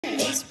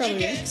This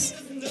probably works.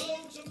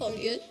 Cool,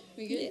 good?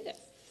 We good? Yeah.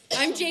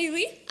 I'm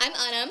Jaylee. I'm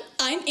Anam.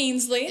 I'm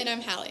Ainsley. And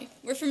I'm Hallie.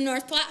 We're from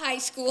North Platte High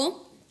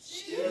School.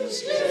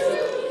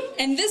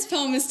 And this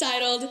poem is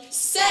titled,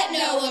 Said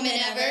No Woman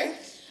Ever.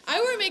 I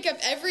wear makeup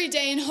every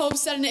day in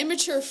hopes that an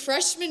immature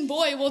freshman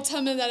boy will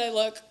tell me that I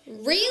look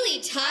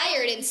Really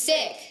tired and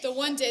sick. the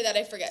one day that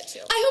I forget to.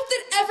 I hope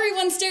that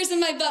everyone stares in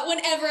my butt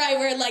whenever I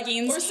wear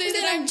leggings. Or say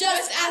that I'm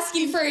just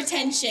asking for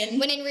attention.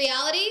 When in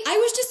reality, I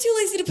was just too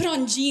lazy to put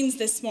on jeans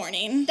this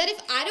morning. that if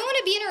I don't want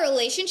to be in a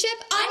relationship,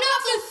 I'm not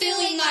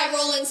fulfilling my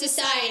role in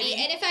society.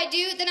 And if I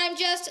do, then I'm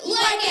just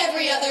like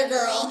every other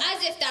girl.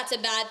 As if that's a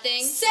bad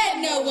thing.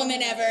 Said no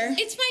woman ever.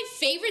 It's my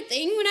favorite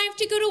thing when I have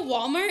to go to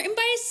Walmart and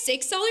buy a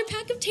 $6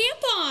 pack of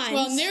tampons.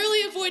 While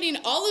narrowly avoiding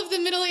all of the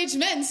middle-aged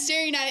men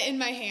staring at it in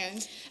my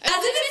hand. As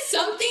if it's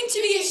something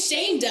to be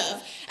ashamed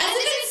of. As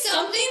if it's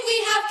something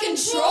we have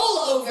control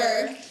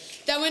over.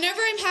 That whenever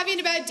I'm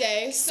having a bad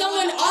day,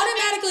 Someone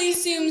automatically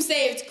assumes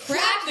they've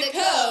cracked the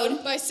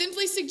code. by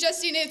simply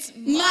suggesting it's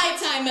My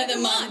time of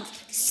the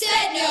month.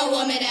 Said no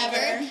woman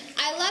ever.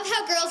 I love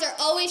how girls are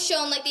always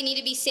shown like they need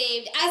to be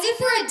saved, as if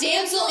we're a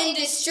damsel in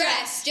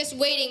distress, just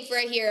waiting for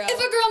a hero. If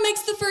a girl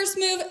makes the first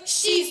move,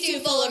 She's too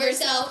full of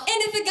herself.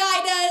 And if a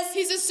guy does,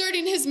 he's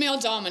asserting his male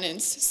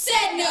dominance.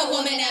 said no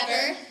woman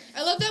ever.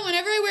 I love that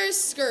whenever I wear a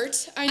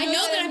skirt, I know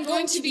that I'm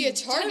going to be a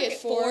target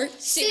for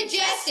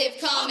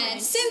Suggestive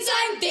comments. Since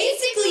I'm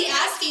basically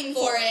asking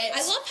for it. I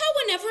love how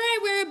whenever I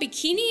wear a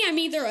bikini, I'm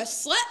either a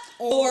slut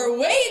Or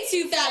way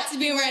too fat to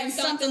be wearing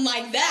something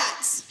like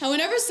that. how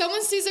whenever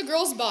someone sees a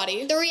girl's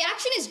body, The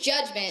reaction is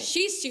judgment.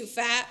 she's too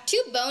fat.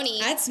 Too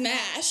bony. I'd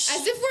smash.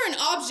 as if we're an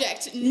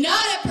object,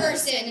 Not a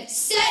person.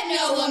 Said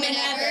no woman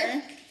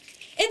ever.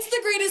 It's the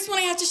greatest when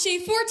I have to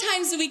shave 4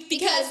 times a week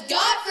Because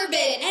God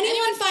forbid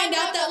anyone find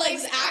out that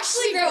legs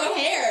actually grow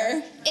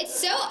hair. It's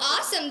so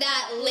awesome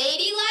that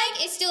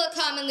ladylike is still a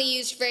commonly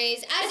used phrase,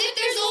 as if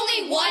there's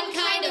only one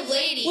kind of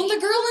lady. When the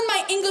girl in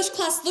my English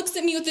class looks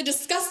at me with a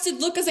disgusted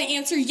look as I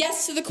answer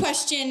yes to the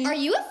question. Are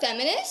you a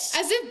feminist?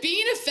 as if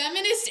being a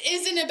feminist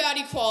isn't about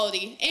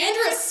equality And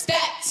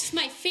respect. It's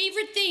my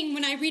favorite thing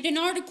when I read an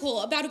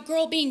article about a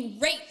girl being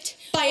raped.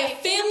 By a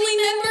family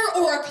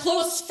member or a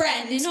close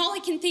friend. And all I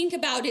can think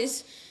about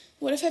is,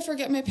 What if I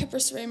forget my pepper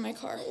spray in my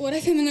car? What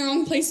if I'm in the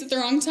wrong place at the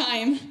wrong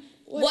time?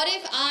 What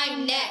if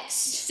I'm next?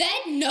 said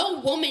no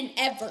woman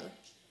ever.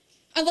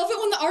 I love it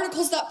when the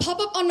articles that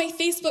pop up on my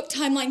Facebook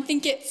timeline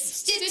think it's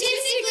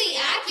Statistically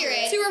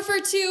accurate, to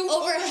refer to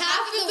over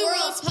half of the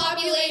world's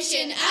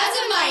population as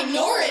a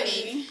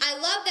minority. I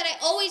love that I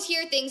always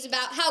hear things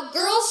about how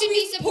girls should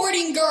be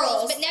supporting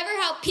girls. but never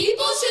how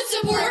People should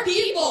support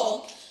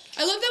people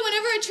I love that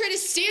whenever I try to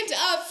stand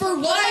up for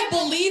what I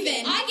believe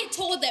in. I get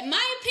told that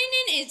my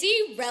opinion is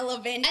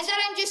irrelevant. and that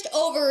I'm just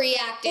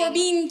overreacting. Or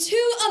being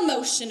too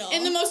emotional.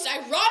 in the most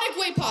ironic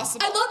way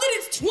possible, I love that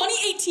it's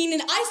 2018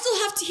 and I still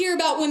have to hear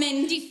about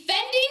women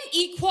Defending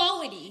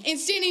equality. and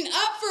standing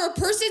up for a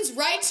person's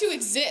right to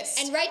exist.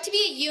 and right to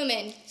be a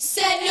human.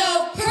 said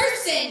no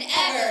person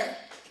ever.